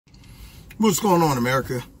What's going on,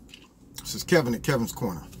 America? This is Kevin at Kevin's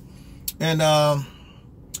Corner. And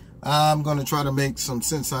I'm going to try to make some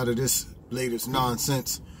sense out of this latest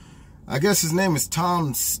nonsense. I guess his name is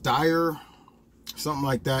Tom Steyer, something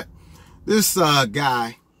like that. This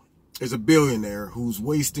guy is a billionaire who's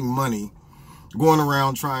wasting money going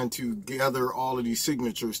around trying to gather all of these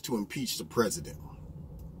signatures to impeach the president.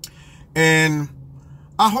 And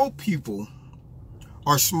I hope people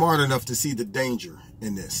are smart enough to see the danger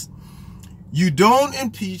in this. You don't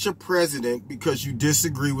impeach a president because you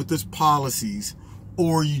disagree with his policies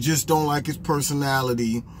or you just don't like his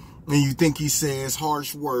personality and you think he says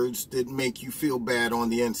harsh words that make you feel bad on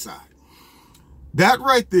the inside. That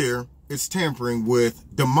right there is tampering with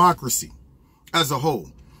democracy as a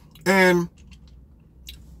whole. And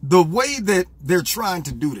the way that they're trying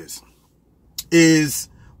to do this is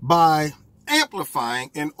by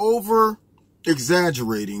amplifying and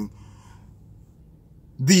over-exaggerating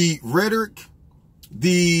the rhetoric,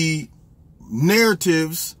 the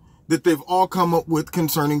narratives that they've all come up with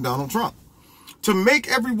concerning Donald Trump to make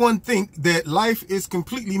everyone think that life is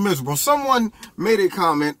completely miserable. Someone made a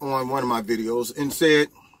comment on one of my videos and said,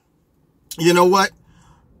 you know what?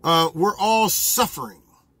 We're all suffering.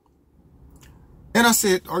 And I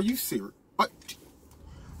said, are you serious?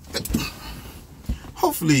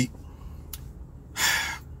 Hopefully,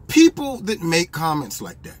 people that make comments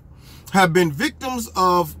like that have been victims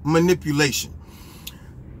of manipulation,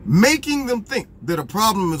 making them think that a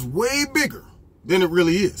problem is way bigger than it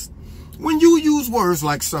really is. When you use words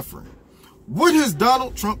like suffering, what has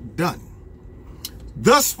Donald Trump done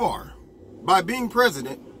thus far by being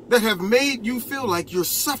president that have made you feel like you're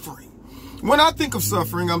suffering? When I think of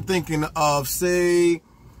suffering, I'm thinking of, say,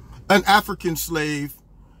 an African slave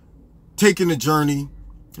taking a journey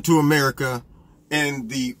to America, and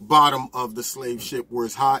the bottom of the slave ship where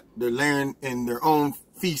it's hot. They're laying in their own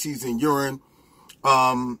feces and urine.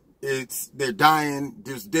 They're dying.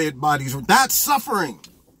 There's dead bodies. That's suffering.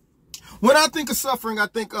 When I think of suffering, I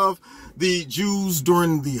think of the Jews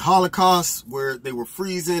during the Holocaust, where they were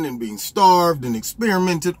freezing and being starved and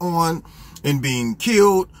experimented on and being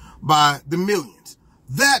killed by the millions.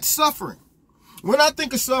 That's suffering. When I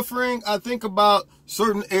think of suffering, I think about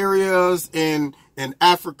certain areas in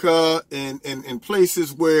Africa and in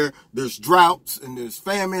places where there's droughts and there's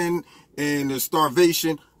famine and there's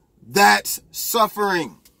starvation. That's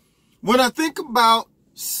suffering. When I think about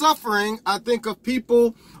suffering, I think of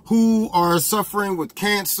people who are suffering with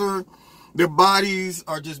cancer. Their bodies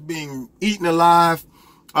are just being eaten alive,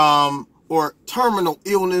 or terminal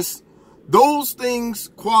illness. Those things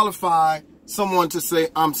qualify someone to say,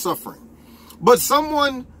 I'm suffering. But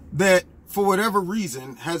someone that, for whatever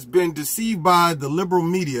reason, has been deceived by the liberal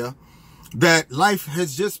media that life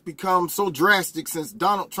has just become so drastic since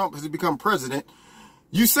Donald Trump has become president,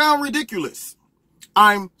 you sound ridiculous.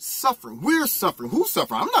 I'm suffering. We're suffering. Who's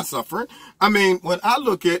suffering? I'm not suffering. I mean, when I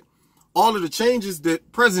look at all of the changes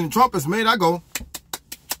that President Trump has made, I go,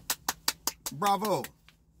 bravo.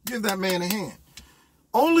 Give that man a hand.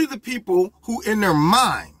 Only the people who in their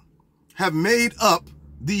mind have made up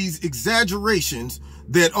these exaggerations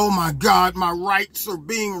that, oh my God, my rights are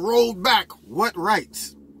being rolled back. What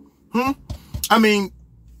rights? I mean,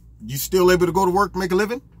 you still able to go to work, make a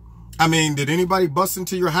living? I mean, did anybody bust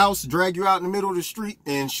into your house, drag you out in the middle of the street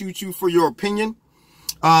and shoot you for your opinion?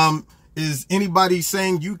 Is anybody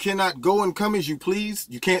saying you cannot go and come as you please?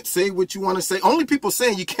 You can't say what you want to say. Only people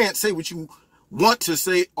saying you can't say what you want to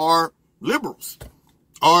say are liberals,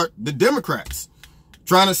 are the Democrats,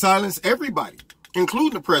 trying to silence everybody,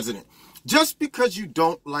 including the president. Just because you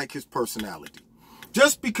don't like his personality,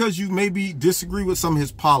 just because you maybe disagree with some of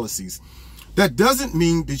his policies, that doesn't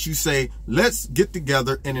mean that you say, let's get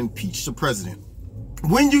together and impeach the president.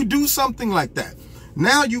 When you do something like that,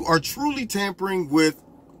 now you are truly tampering with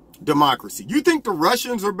democracy. You think the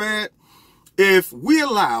Russians are bad? If we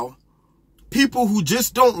allow people who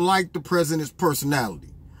just don't like the president's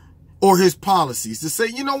personality or his policies to say,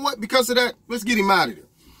 you know what, because of that, let's get him out of there.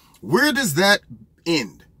 Where does that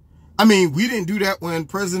end? I mean, we didn't do that when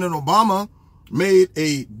President Obama made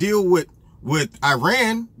a deal with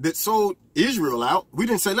Iran that sold Israel out. We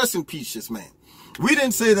didn't say, let's impeach this man. We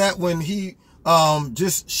didn't say that when he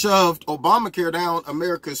just shoved Obamacare down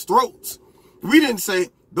America's throats. We didn't say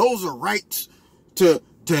those are rights to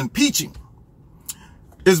impeaching.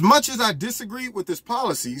 As much as I disagree with his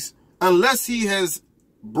policies, unless he has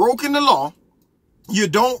broken the law, you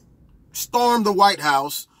don't storm the White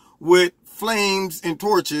House with flames and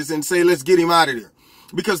torches and say, let's get him out of there.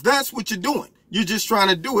 Because that's what you're doing. You're just trying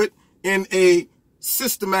to do it in a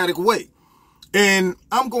systematic way. And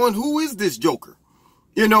I'm going, who is this joker?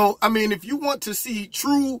 You know, I mean, if you want to see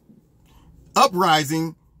true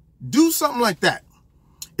uprising, do something like that.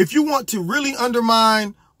 If you want to really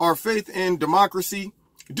undermine our faith in democracy,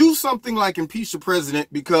 do something like impeach the president,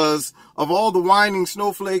 because of all the whining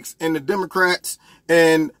snowflakes and the Democrats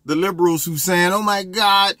and the liberals who saying, oh my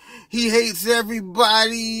God, he hates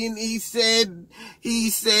everybody. And he said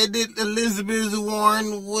that Elizabeth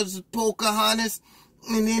Warren was Pocahontas.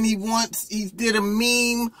 And then he did a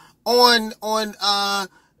meme on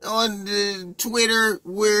the Twitter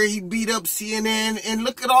where he beat up CNN, and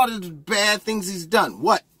look at all the bad things he's done.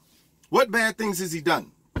 What bad things has he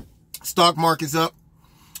done? Stock market's up.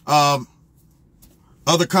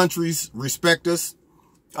 Other countries respect us.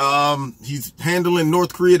 He's handling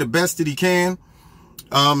North Korea the best that he can.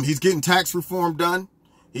 He's getting tax reform done.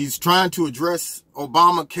 He's trying to address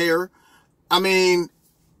Obamacare. I mean,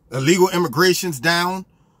 illegal immigration's down.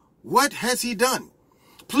 What has he done?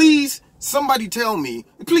 Please, somebody tell me.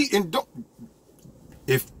 Please, and don't.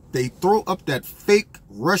 If they throw up that fake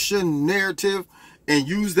Russian narrative and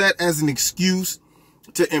use that as an excuse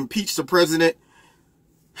to impeach the president,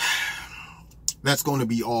 that's going to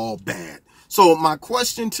be all bad. So my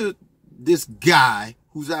question to this guy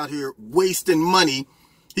who's out here wasting money,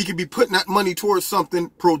 he could be putting that money towards something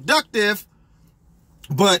productive.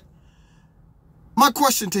 But my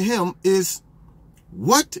question to him is,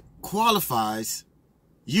 what qualifies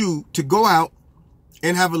you to go out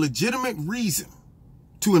and have a legitimate reason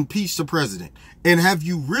to impeach the president? And have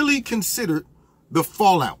you really considered the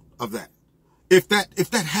fallout of that? If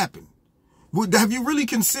that happened, have you really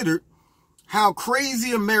considered how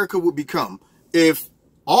crazy America would become if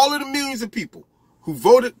all of the millions of people who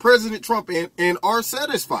voted President Trump in and are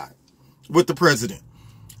satisfied with the president,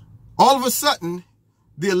 all of a sudden,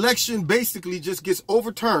 the election basically just gets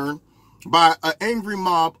overturned by an angry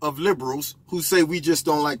mob of liberals who say we just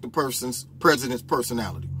don't like the president's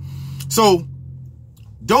personality. So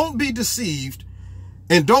don't be deceived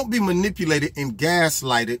and don't be manipulated and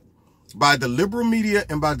gaslighted by the liberal media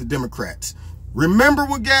and by the Democrats. Remember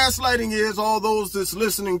what gaslighting is, all those that's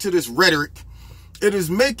listening to this rhetoric. It is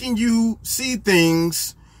making you see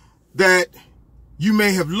things that you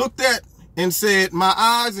may have looked at and said, my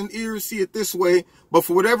eyes and ears see it this way, but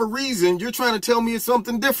for whatever reason, you're trying to tell me it's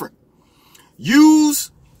something different.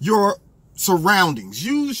 Use your surroundings.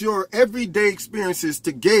 Use your everyday experiences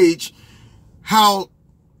to gauge how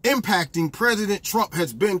impacting President Trump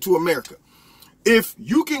has been to America. If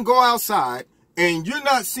you can go outside and you're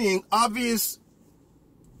not seeing obvious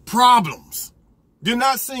problems, you're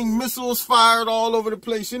not seeing missiles fired all over the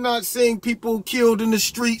place, you're not seeing people killed in the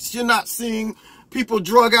streets, you're not seeing people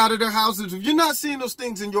drug out of their houses, if you're not seeing those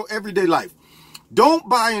things in your everyday life, don't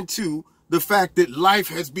buy into the fact that life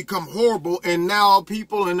has become horrible and now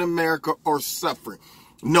people in America are suffering.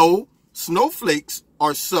 No, snowflakes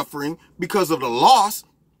are suffering because of the loss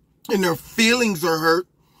and their feelings are hurt.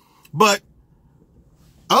 But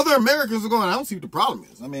other Americans are going, I don't see what the problem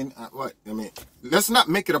is. I mean, let's not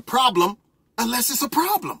make it a problem unless it's a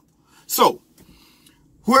problem. So,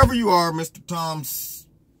 whoever you are, Mr. Tom,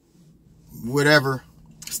 whatever,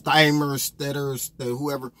 Steyer,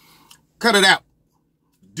 whoever, cut it out.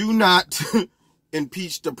 Do not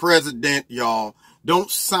impeach the president, y'all. Don't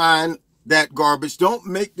sign that garbage. Don't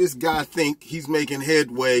make this guy think he's making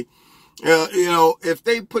headway. You know, if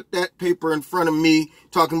they put that paper in front of me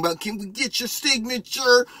talking about, can we get your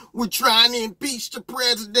signature? We're trying to impeach the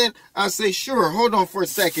president. I say, sure, hold on for a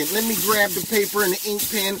second. Let me grab the paper and the ink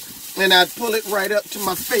pen, and I'd pull it right up to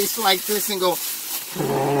my face like this and go,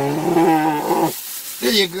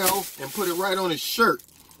 there you go, and put it right on his shirt.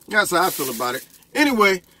 That's how I feel about it.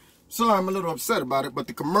 Anyway, sorry I'm a little upset about it, but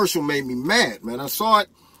the commercial made me mad, man. I saw it,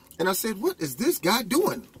 and I said, what is this guy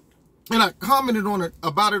doing? And I commented on it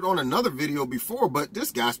about it on another video before, but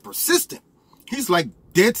this guy's persistent. He's like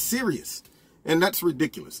dead serious, and that's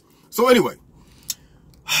ridiculous. So anyway,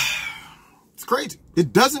 it's crazy.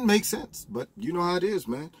 It doesn't make sense, but you know how it is,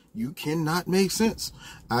 man. You cannot make sense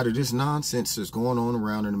out of this nonsense that's going on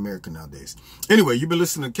around in America nowadays. Anyway, you've been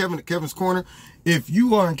listening to Kevin at Kevin's Corner. If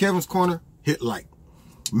you are in Kevin's Corner, hit like.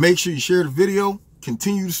 Make sure you share the video.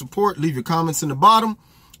 Continue to support. Leave your comments in the bottom.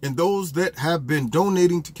 And those that have been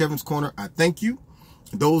donating to Kevin's Corner, I thank you.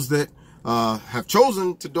 Those that have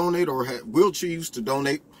chosen to donate or will choose to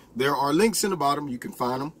donate, there are links in the bottom. You can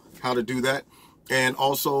find them, how to do that. And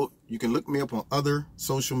also, you can look me up on other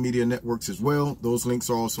social media networks as well. Those links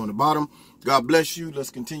are also on the bottom. God bless you. Let's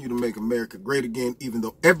continue to make America great again, even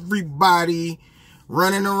though everybody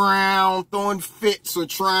running around throwing fits or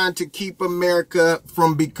trying to keep America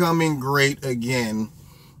from becoming great again.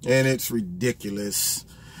 And it's ridiculous.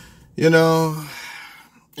 You know,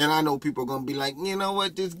 And I know people are going to be like, you know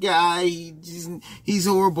what, this guy, he's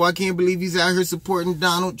horrible. I can't believe he's out here supporting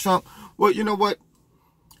Donald Trump. Well, you know what?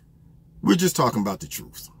 We're just talking about the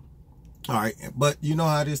truth. All right. But you know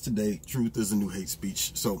how it is today. Truth is a new hate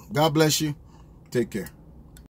speech. So God bless you. Take care.